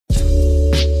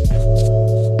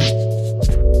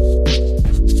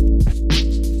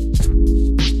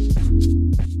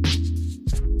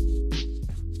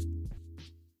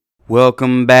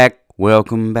Welcome back,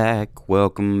 welcome back,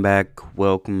 welcome back,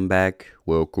 welcome back,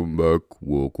 welcome back,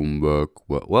 welcome back,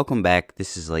 welcome back.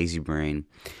 This is Lazy Brain.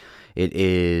 It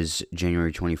is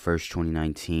January 21st,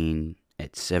 2019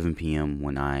 at 7 p.m.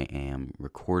 when I am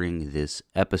recording this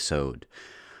episode.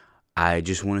 I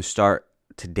just want to start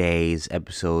today's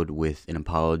episode with an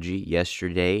apology.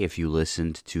 Yesterday, if you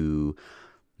listened to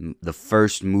the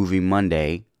first Movie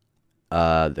Monday,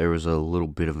 there was a little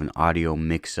bit of an audio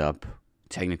mix-up,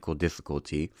 technical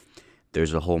difficulty.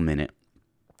 There's a whole minute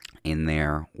in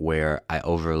there where I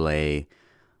overlay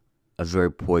a very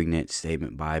poignant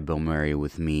statement by Bill Murray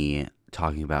with me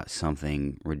talking about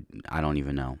something I don't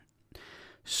even know.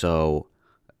 So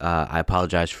I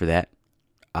apologize for that.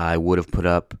 I would have put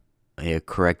up a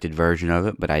corrected version of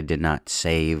it, but I did not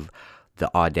save the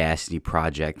Audacity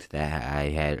project that I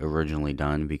had originally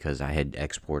done because I had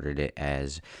exported it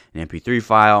as an MP3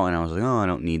 file, and I was like, oh, I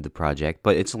don't need the project,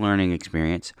 but it's a learning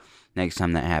experience. Next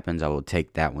time that happens, I will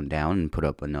take that one down and put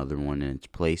up another one in its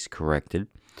place, corrected.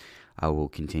 I will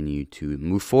continue to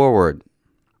move forward.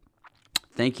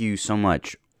 Thank you so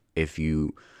much if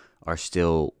you are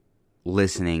still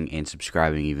listening and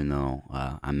subscribing, even though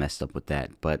I messed up with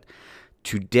that. But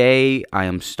today I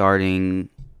am starting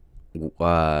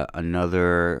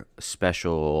another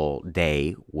special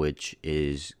day, which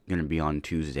is going to be on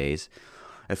Tuesdays.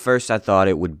 At first I thought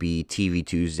it would be TV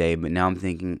Tuesday, but now I'm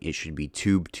thinking it should be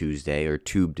Tube Tuesday or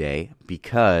Tube Day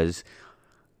because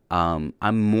I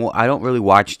don't really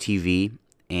watch TV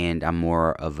and I'm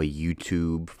more of a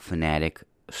YouTube fanatic.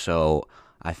 So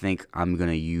I think I'm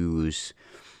going to use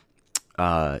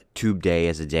Tube Day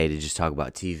as a day to just talk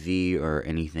about TV or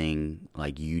anything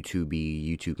like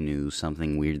YouTube news,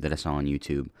 something weird that I saw on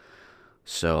YouTube.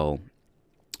 So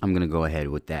I'm going to go ahead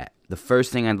with that. The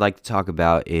first thing I'd like to talk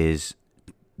about is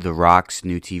The Rock's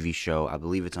new TV show. I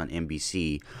believe it's on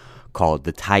NBC, called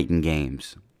The Titan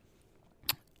Games.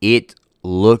 It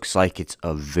looks like it's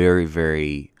a very,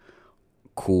 very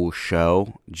cool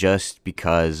show just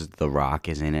because The Rock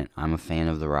is in it. I'm a fan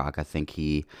of The Rock. I think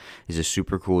he is a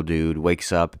super cool dude,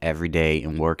 wakes up every day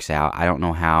and works out. I don't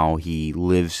know how he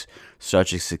lives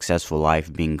such a successful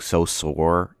life being so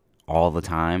sore all the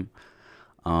time,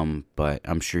 but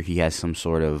I'm sure he has some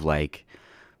sort of like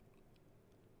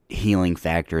healing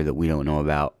factor that we don't know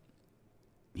about.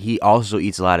 He also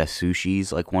eats a lot of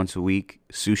sushi once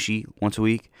a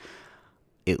week.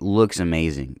 It looks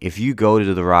amazing. If you go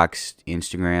to The Rock's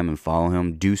Instagram and follow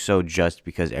him, do so just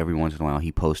because every once in a while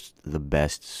he posts the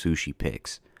best sushi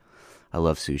pics. I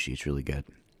love sushi. It's really good.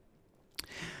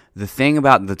 The thing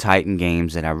about the Titan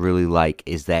Games that I really like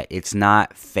is that it's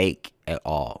not fake at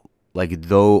all. Like,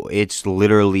 though it's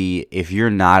literally, if you're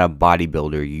not a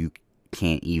bodybuilder, you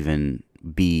can't even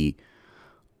be,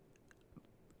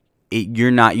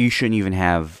 you shouldn't even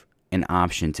have an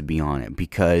option to be on it,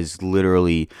 because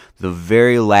literally the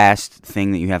very last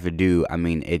thing that you have to do, I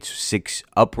mean, it's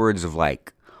upwards of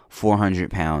like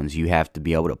 400 pounds you have to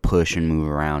be able to push and move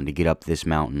around to get up this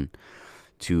mountain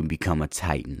to become a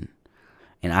Titan.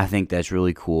 And I think that's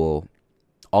really cool.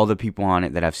 All the people on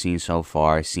it that I've seen so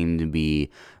far seem to be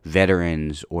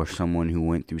veterans or someone who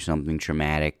went through something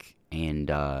traumatic, and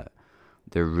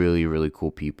they're really, really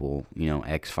cool people,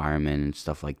 ex-firemen and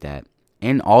stuff like that.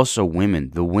 And also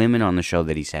women. The women on the show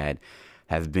that he's had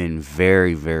have been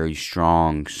very, very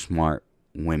strong, smart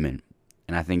women.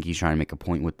 And I think he's trying to make a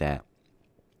point with that.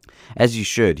 As he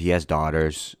should. He has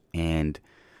daughters. And,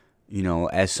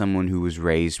 as someone who was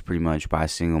raised pretty much by a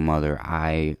single mother,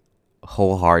 I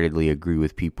wholeheartedly agree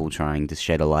with people trying to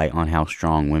shed a light on how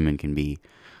strong women can be.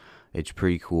 It's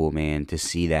pretty cool, man, to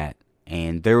see that.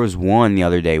 And there was one the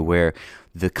other day where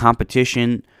the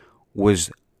competition was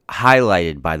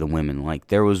highlighted by the women. Like,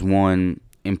 there was one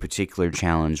in particular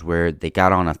challenge where they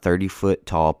got on a 30-foot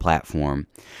tall platform,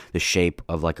 the shape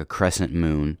of like a crescent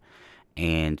moon,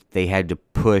 and they had to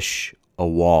push a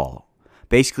wall.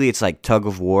 Basically, it's like tug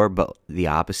of war, but the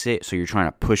opposite. So you're trying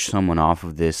to push someone off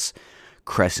of this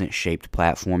crescent-shaped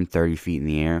platform 30 feet in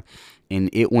the air. And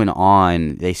it went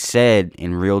on, they said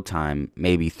in real time,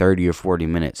 maybe 30 or 40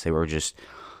 minutes. They were just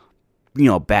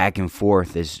back and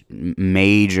forth, this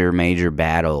major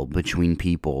battle between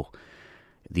people,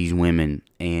 these women,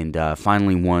 and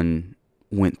finally one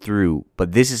went through.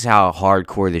 But this is how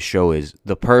hardcore this show is.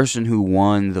 The person who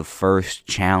won the first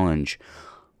challenge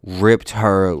ripped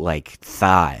her like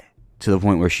thigh to the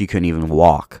point where she couldn't even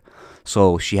walk.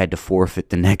 So she had to forfeit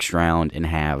the next round and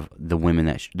have the woman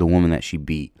that she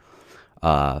beat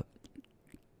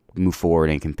move forward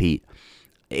and compete.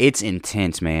 It's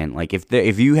intense, man. Like,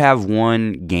 if you have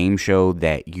one game show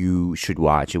that you should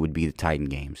watch, it would be the Titan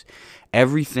Games.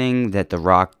 Everything that The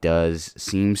Rock does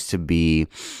seems to be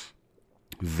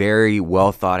Very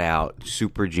well thought out,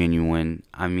 super genuine.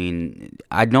 I mean,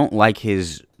 I don't like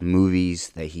his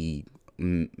movies that the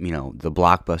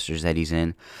blockbusters that he's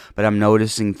in, but I'm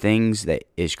noticing things that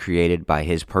is created by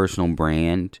his personal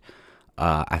brand.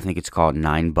 I think it's called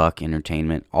Nine Buck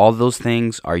Entertainment. All those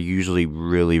things are usually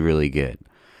really, really good.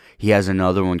 He has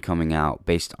another one coming out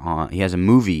he has a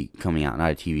movie coming out,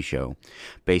 not a TV show,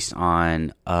 based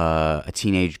on a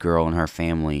teenage girl and her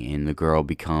family, and the girl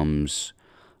becomes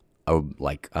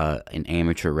an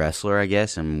amateur wrestler, I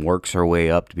guess, and works her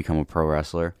way up to become a pro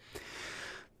wrestler.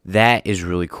 That is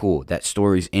really cool. That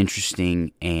story's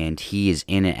interesting, and he is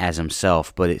in it as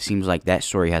himself, but it seems like that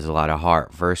story has a lot of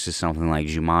heart versus something like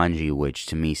Jumanji, which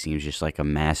to me seems just like a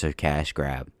massive cash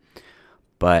grab.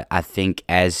 But I think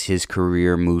as his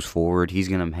career moves forward, he's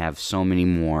going to have so many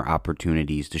more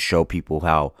opportunities to show people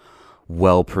how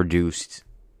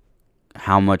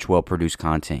much well produced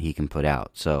content he can put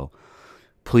out. So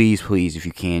please, if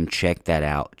you can, check that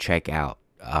out. Check out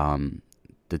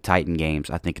the Titan Games.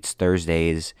 I think it's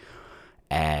Thursdays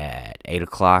at 8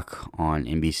 o'clock on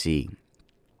NBC.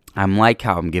 I'm like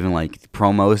how I'm giving like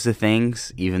promos to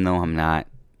things, even though I'm not,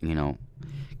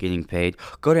 getting paid.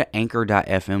 Go to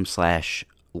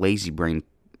anchor.fm/lazybrain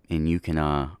and you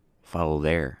can follow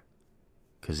there.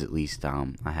 Because at least I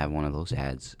have one of those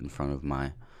ads in front of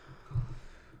my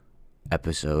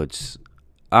episodes.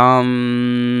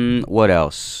 What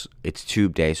else? It's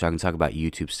Tube Day, so I can talk about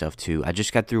YouTube stuff too. I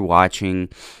just got through watching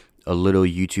a little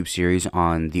YouTube series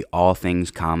on the All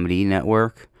Things Comedy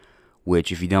Network,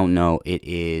 which, if you don't know, it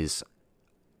is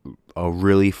a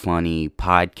really funny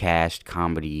podcast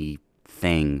comedy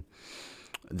thing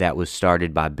that was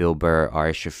started by Bill Burr,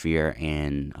 Ari Shaffir,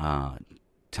 and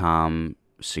Tom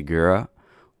Segura,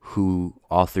 who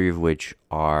all three of which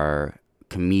are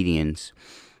comedians.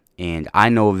 And I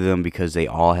know of them because they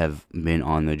all have been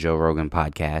on the Joe Rogan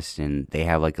podcast, and they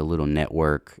have like a little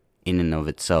network in and of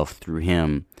itself through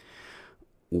him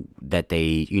that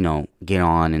they, get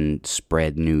on and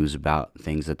spread news about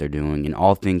things that they're doing. And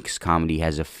All Things Comedy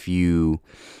has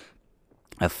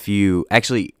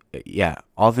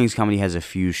All Things Comedy has a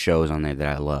few shows on there that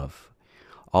I love.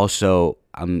 Also,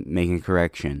 I'm making a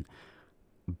correction.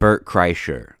 Bert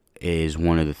Kreischer is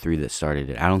one of the three that started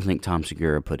it. I don't think Tom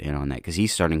Segura put in on that because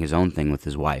he's starting his own thing with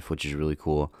his wife, which is really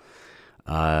cool.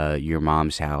 Your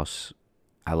Mom's House,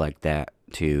 I like that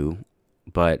too.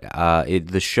 But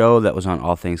the show that was on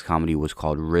All Things Comedy was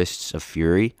called Wrists of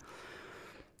Fury.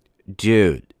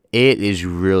 Dude, it is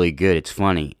really good. It's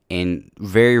funny. And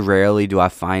very rarely do I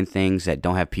find things that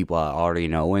don't have people I already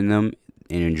know in them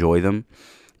and enjoy them.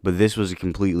 But this was a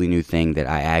completely new thing that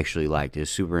I actually liked. It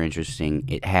was super interesting.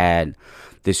 It had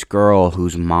this girl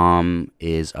whose mom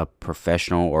is a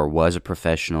professional or was a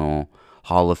professional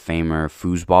Hall of Famer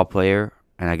foosball player.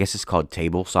 And I guess it's called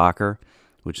table soccer,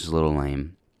 which is a little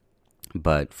lame.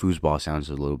 But foosball sounds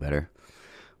a little better.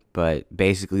 But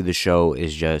basically the show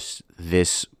is just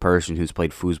this person who's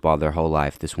played foosball their whole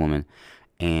life, this woman,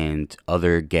 and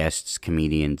other guests,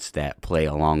 comedians that play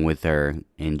along with her.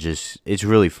 And just, it's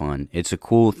really fun. It's a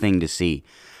cool thing to see.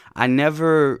 I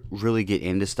never really get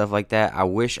into stuff like that. I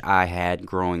wish I had,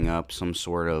 growing up, some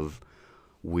sort of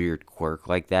weird quirk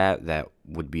like that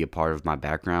would be a part of my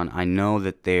background. I know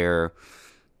that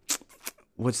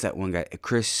what's that one guy?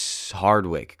 Chris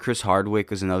Hardwick. Chris Hardwick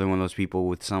was another one of those people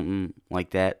with something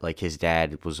like that. Like his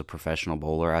dad was a professional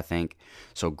bowler, I think.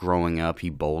 So growing up, he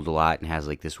bowled a lot and has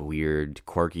like this weird,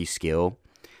 quirky skill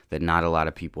that not a lot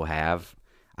of people have.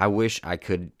 I wish I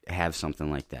could have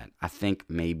something like that. I think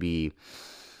maybe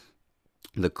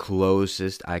the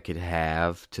closest I could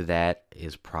have to that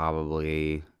is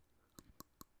probably...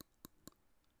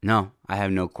 No, I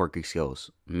have no quirky skills.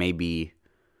 Maybe...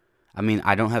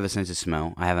 I don't have a sense of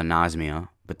smell. I have anosmia,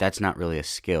 but that's not really a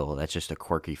skill. That's just a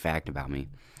quirky fact about me.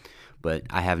 But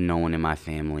I have no one in my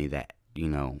family that,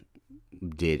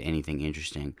 did anything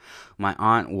interesting. My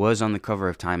aunt was on the cover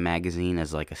of Time magazine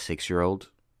as like a 6-year-old.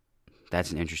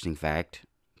 That's an interesting fact,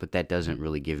 but that doesn't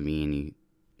really give me any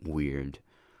weird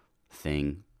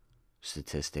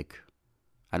statistic.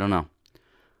 I don't know.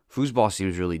 Foosball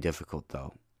seems really difficult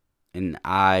though, and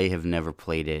I have never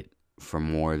played it for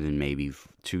more than maybe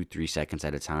 2-3 seconds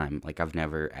at a time. Like, I've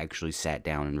never actually sat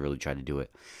down and really tried to do it.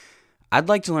 I'd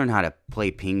like to learn how to play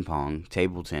ping pong,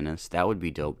 table tennis. That would be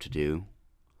dope to do.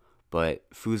 But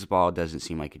foosball doesn't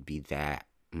seem like it'd be that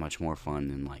much more fun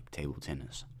than, like, table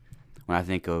tennis. When I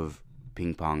think of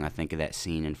ping pong, I think of that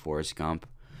scene in Forrest Gump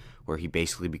where he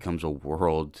basically becomes a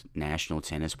world national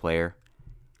tennis player.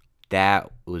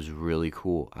 That was really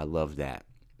cool. I love that.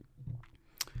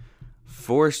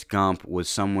 Forrest Gump was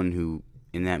someone who,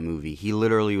 in that movie, he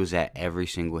literally was at every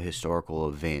single historical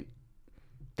event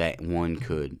that one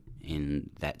could in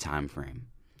that time frame.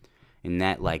 In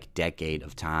that like decade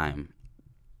of time,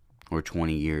 or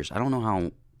 20 years. I don't know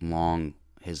how long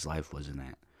his life was in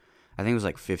that. I think it was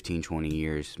like 15, 20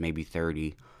 years, maybe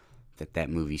 30 that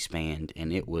movie spanned,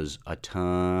 and it was a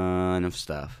ton of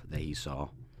stuff that he saw.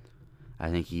 I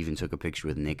think he even took a picture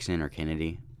with Nixon or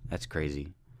Kennedy. That's crazy.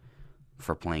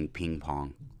 For playing ping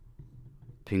pong.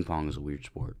 Ping pong is a weird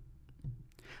sport.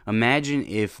 Imagine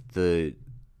if the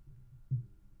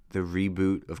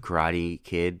reboot of Karate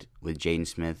Kid with Jaden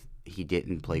Smith, he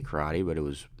didn't play karate, but it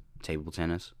was table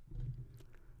tennis.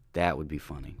 That would be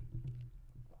funny.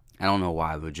 I don't know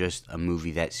why, but just a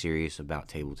movie that serious about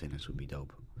table tennis would be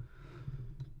dope.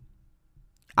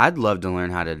 I'd love to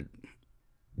learn how to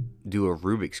do a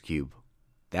Rubik's Cube.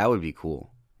 That would be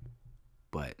cool.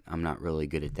 But I'm not really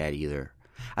good at that either.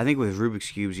 I think with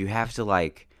Rubik's Cubes, you have to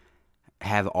like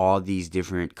have all these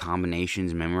different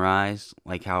combinations memorized.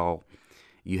 Like how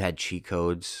you had cheat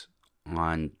codes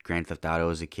on Grand Theft Auto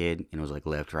as a kid, and it was like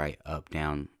left, right, up,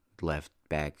 down, left,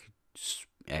 back,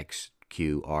 X,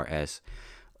 Q, R, S,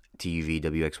 T, U, V,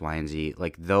 W, X, Y, and Z.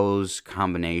 Like those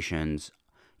combinations,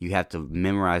 you have to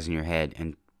memorize in your head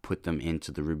and put them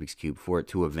into the Rubik's Cube for it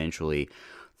to eventually,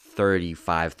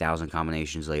 35,000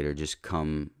 combinations later, just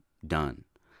come done.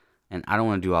 And I don't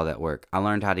want to do all that work. I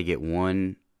learned how to get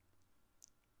one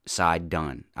side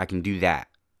done. I can do that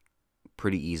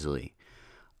pretty easily.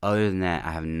 Other than that,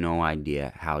 I have no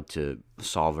idea how to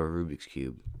solve a Rubik's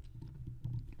Cube.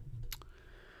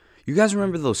 You guys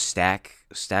remember those stack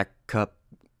cup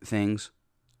things?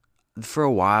 For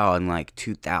a while in like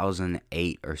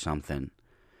 2008 or something,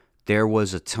 there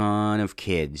was a ton of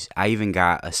kids. I even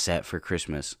got a set for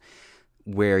Christmas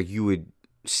where you would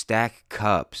stack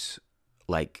cups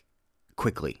like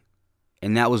quickly.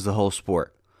 And that was the whole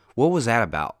sport. What was that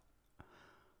about?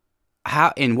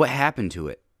 How and what happened to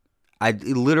it?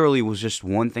 It literally was just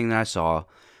one thing that I saw.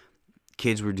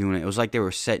 Kids were doing it. It was like they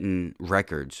were setting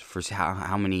records for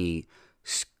how many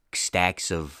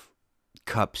stacks of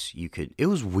cups you could. It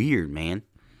was weird, man.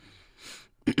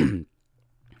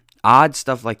 Odd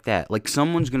stuff like that. Like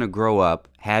someone's going to grow up,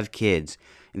 have kids,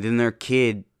 and then their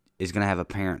kid is going to have a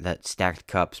parent that stacked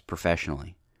cups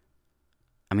professionally.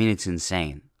 I mean, it's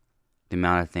insane. The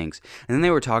amount of things. And then they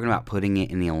were talking about putting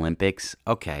it in the Olympics.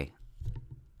 Okay.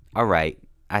 All right.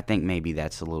 I think maybe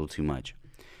that's a little too much.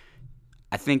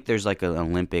 I think there's like an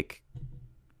Olympic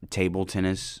table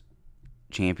tennis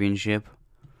championship,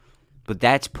 but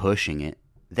that's pushing it.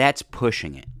 That's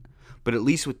pushing it. But at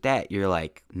least with that, you're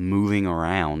like moving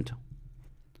around.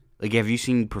 Like, have you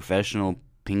seen professional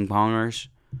ping pongers?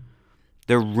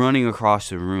 They're running across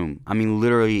the room. I mean,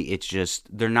 literally, it's just,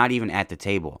 they're not even at the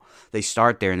table. They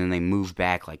start there and then they move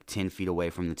back like 10 feet away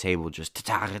from the table, just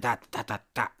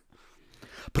ta-ta-ta-ta-ta-ta.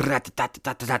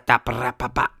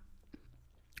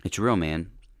 It's real,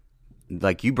 man.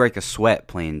 Like, you break a sweat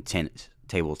playing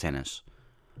table tennis.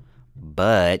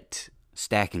 But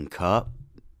stacking cup?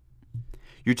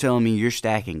 You're telling me you're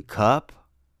stacking cup?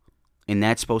 And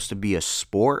that's supposed to be a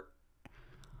sport?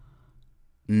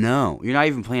 No. You're not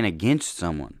even playing against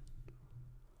someone.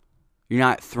 You're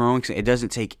not throwing... It doesn't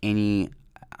take any...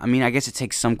 I mean, I guess it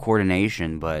takes some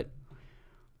coordination, but...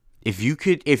 If you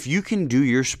can do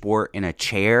your sport in a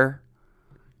chair,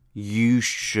 you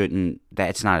shouldn't.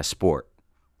 That's not a sport,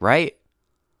 right?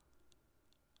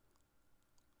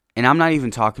 And I'm not even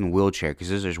talking wheelchair, because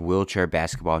there's wheelchair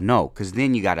basketball. No, because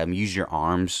then you gotta use your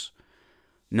arms.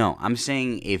 No, I'm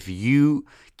saying if you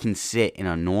can sit in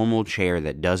a normal chair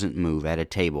that doesn't move at a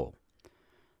table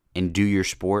and do your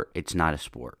sport, it's not a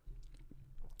sport.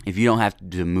 If you don't have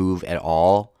to move at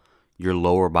all, your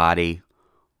lower body,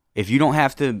 if you don't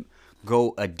have to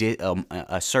go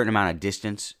a certain amount of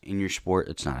distance in your sport,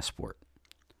 it's not a sport.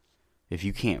 If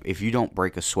you don't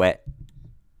break a sweat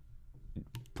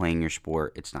playing your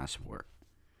sport, it's not a sport.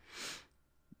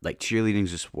 Like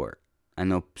cheerleading's a sport. I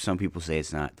know some people say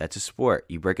it's not. That's a sport.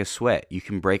 You break a sweat. You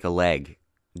can break a leg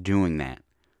doing that.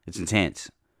 It's intense.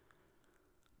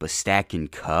 But stacking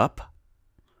cup?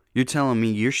 You're telling me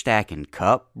you're stacking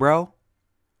cup, bro?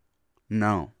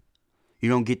 No. You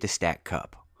don't get to stack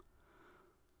cup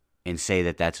and say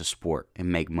that that's a sport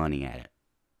and make money at it.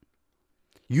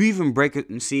 You even break it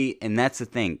and see, and that's the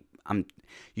thing.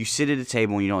 You sit at a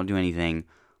table and you don't do anything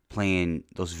playing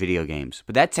those video games.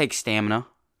 But that takes stamina.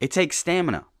 It takes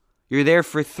stamina. You're there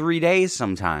for 3 days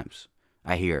sometimes,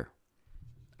 I hear.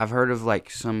 I've heard of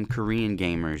like some Korean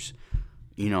gamers,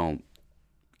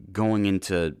 going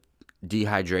into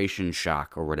dehydration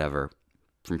shock or whatever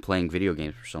from playing video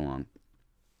games for so long.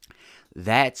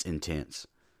 That's intense.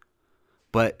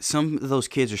 But some of those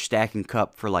kids are stacking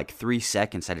cup for like 3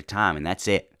 seconds at a time, and that's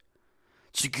it.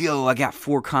 It's like, yo, I got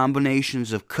 4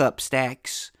 combinations of cup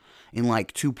stacks in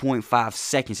like 2.5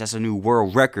 seconds. That's a new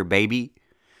world record, baby.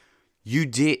 You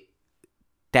did.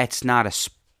 That's not a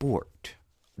sport.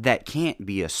 That can't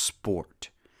be a sport.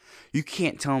 You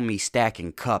can't tell me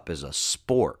stacking cup is a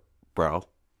sport, bro.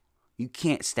 You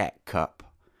can't stack cup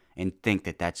and think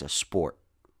that that's a sport.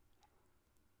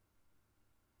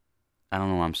 I don't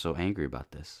know why I'm so angry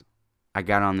about this. I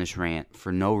got on this rant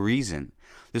for no reason.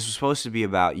 This was supposed to be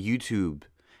about YouTube,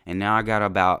 and now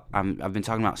I've been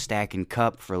talking about stacking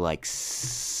cup for like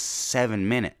 7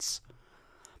 minutes.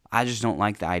 I just don't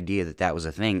like the idea that that was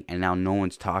a thing, and now no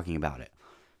one's talking about it.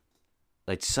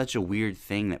 It's such a weird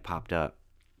thing that popped up.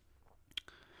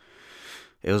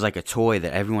 It was like a toy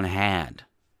that everyone had,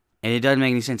 and it doesn't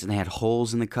make any sense. And they had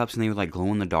holes in the cups, and they would like glow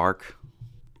in the dark.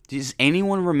 Does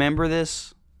anyone remember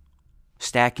this?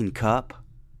 Stacking cup?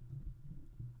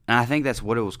 And I think that's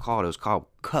what it was called. It was called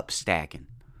cup stacking.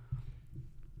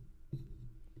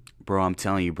 Bro, I'm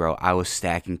telling you, bro, I was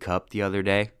stacking cup the other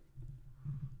day. It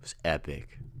was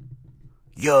epic.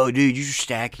 Yo, dude, you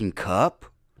stacking cup?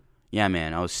 Yeah,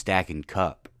 man, I was stacking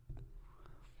cup.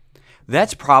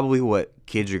 That's probably what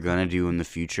kids are gonna do in the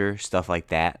future, stuff like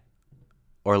that.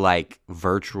 Or like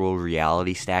virtual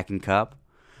reality stacking cup.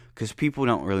 Because people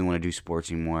don't really want to do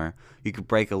sports anymore. You could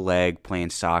break a leg playing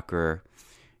soccer.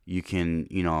 You can,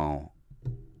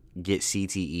 get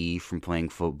CTE from playing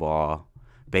football.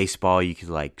 Baseball, you could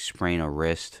like sprain a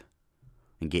wrist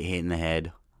and get hit in the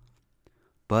head.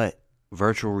 But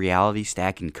virtual reality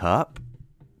stacking cup?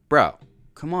 Bro,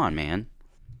 come on, man.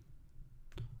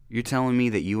 You're telling me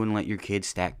that you wouldn't let your kids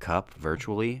stack cup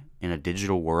virtually in a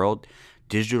digital world?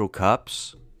 Digital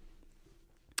cups?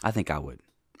 I think I would.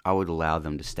 I would allow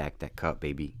them to stack that cup,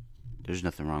 baby. There's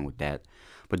nothing wrong with that.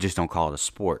 But just don't call it a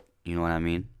sport. You know what I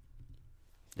mean?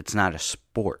 It's not a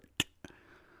sport.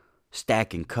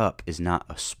 Stacking cup is not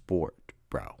a sport,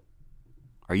 bro.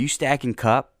 Are you stacking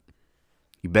cup?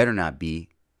 You better not be.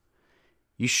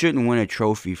 You shouldn't win a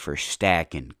trophy for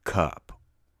stacking cup.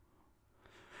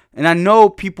 And I know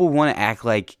people want to act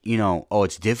like,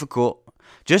 it's difficult.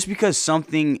 Just because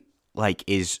something like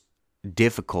is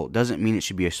difficult doesn't mean it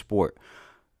should be a sport.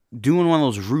 Doing one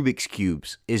of those Rubik's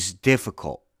Cubes is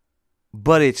difficult,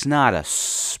 but it's not a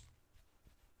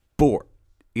sport.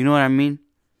 You know what I mean?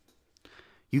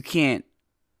 You can't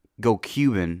go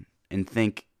cubing and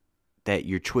think that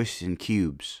you're twisting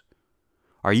cubes.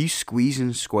 Are you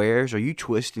squeezing squares? Are you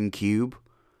twisting cube?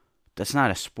 That's not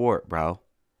a sport, bro.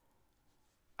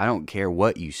 I don't care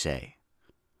what you say.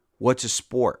 What's a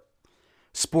sport?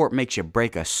 Sport makes you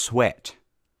break a sweat.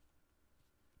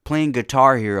 Playing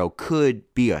Guitar Hero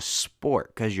could be a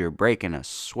sport because you're breaking a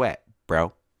sweat,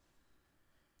 bro.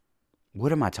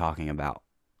 What am I talking about?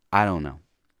 I don't know.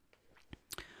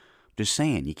 Just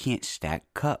saying, you can't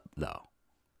stack cup, though.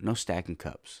 No stacking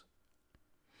cups.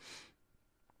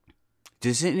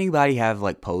 Does anybody have,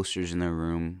 like, posters in their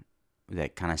room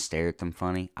that kind of stare at them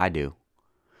funny? I do.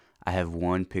 I have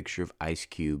one picture of Ice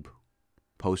Cube,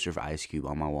 poster of Ice Cube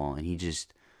on my wall, and he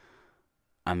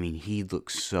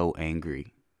looks so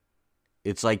angry.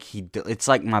 It's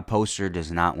like my poster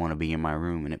does not want to be in my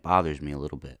room, and it bothers me a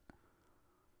little bit.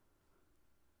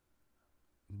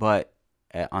 But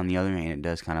on the other hand, it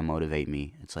does kind of motivate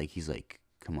me. It's like he's like,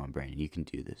 come on, Brandon, you can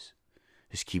do this.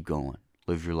 Just keep going.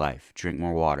 Live your life. Drink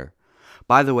more water.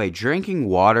 By the way, drinking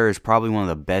water is probably one of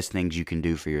the best things you can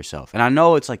do for yourself. And I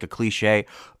know it's like a cliche.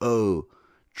 Oh,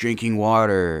 drinking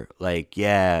water. Like,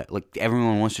 yeah, like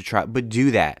everyone wants to try. But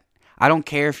do that. I don't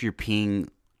care if you're peeing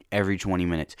every 20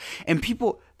 minutes. And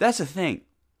people, that's the thing.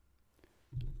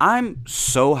 I'm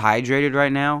so hydrated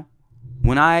right now.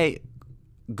 When I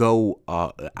go,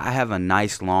 I have a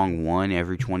nice long one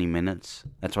every 20 minutes.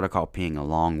 That's what I call peeing, a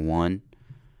long one.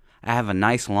 I have a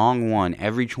nice long one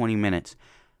every 20 minutes.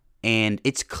 And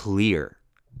it's clear.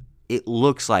 It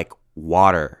looks like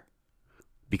water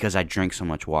because I drink so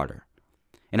much water.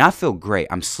 And I feel great.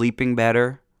 I'm sleeping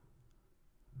better.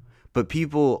 But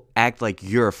people act like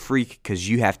you're a freak because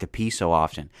you have to pee so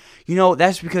often.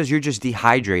 That's because you're just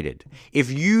dehydrated.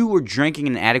 If you were drinking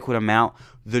an adequate amount,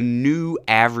 the new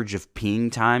average of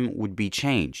peeing time would be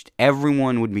changed.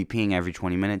 Everyone would be peeing every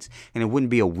 20 minutes, and it wouldn't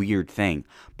be a weird thing.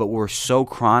 But we're so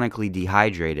chronically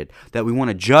dehydrated that we want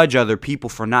to judge other people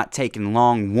for not taking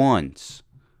long ones.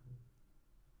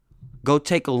 Go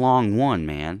take a long one,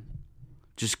 man.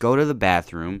 Just go to the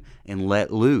bathroom and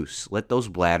let loose. Let those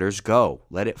bladders go.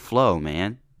 Let it flow,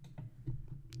 man.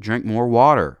 Drink more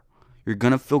water. You're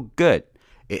going to feel good.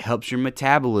 It helps your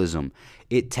metabolism.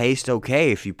 It tastes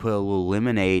okay if you put a little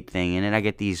lemonade thing in it.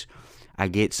 I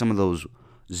get some of those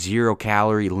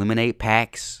 0-calorie lemonade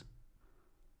packs.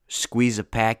 squeeze a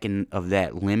pack of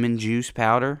that lemon juice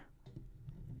powder.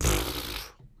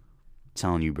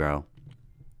 Telling you, bro.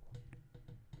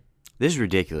 This is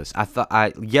ridiculous.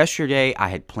 Yesterday I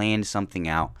had planned something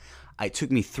out. It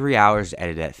took me 3 hours to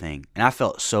edit that thing. And I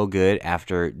felt so good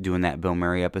after doing that Bill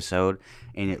Murray episode.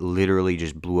 And it literally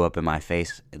just blew up in my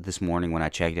face this morning when I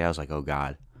checked it. I was like, oh,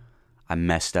 God, I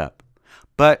messed up.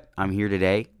 But I'm here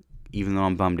today. Even though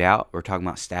I'm bummed out. We're talking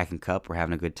about stacking cup. We're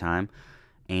having a good time.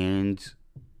 And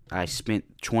I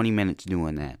spent 20 minutes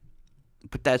doing that.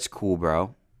 But that's cool,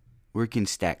 bro. We can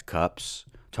stack cups.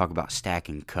 Talk about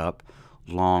stacking cup.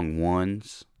 Long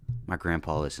ones. My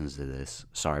grandpa listens to this.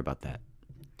 Sorry about that.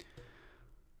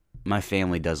 My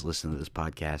family does listen to this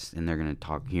podcast, and they're going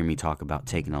to hear me talk about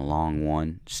taking a long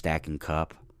one, stacking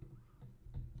cup.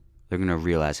 They're going to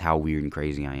realize how weird and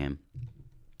crazy I am.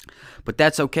 But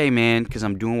that's okay, man, because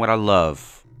I'm doing what I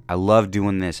love. I love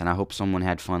doing this, and I hope someone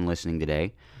had fun listening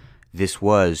today. This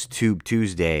was Tube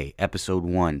Tuesday, episode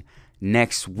 1.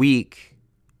 Next week,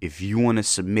 if you want to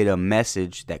submit a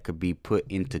message that could be put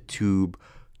into Tube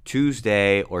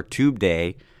Tuesday or Tube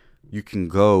Day, you can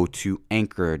go to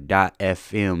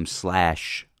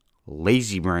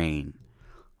anchor.fm/lazybrain.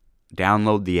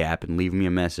 Download the app and leave me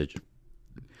a message.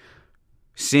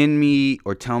 Send me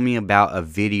or tell me about a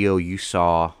video you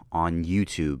saw on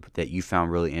YouTube that you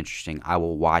found really interesting. I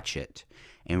will watch it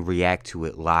and react to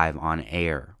it live on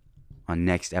air on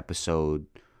next episode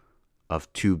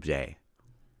of Tube Day.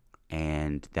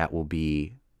 And that will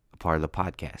be a part of the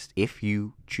podcast if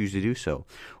you choose to do so.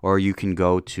 Or you can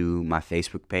go to my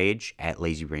Facebook page at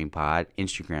LazyBrainPod,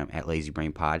 Instagram at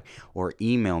LazyBrainPod, or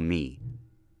email me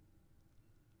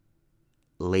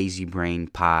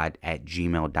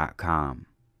lazybrainpod@gmail.com.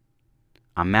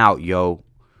 I'm out, yo.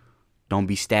 Don't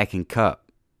be stacking cup.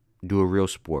 Do a real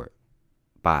sport.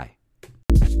 Bye.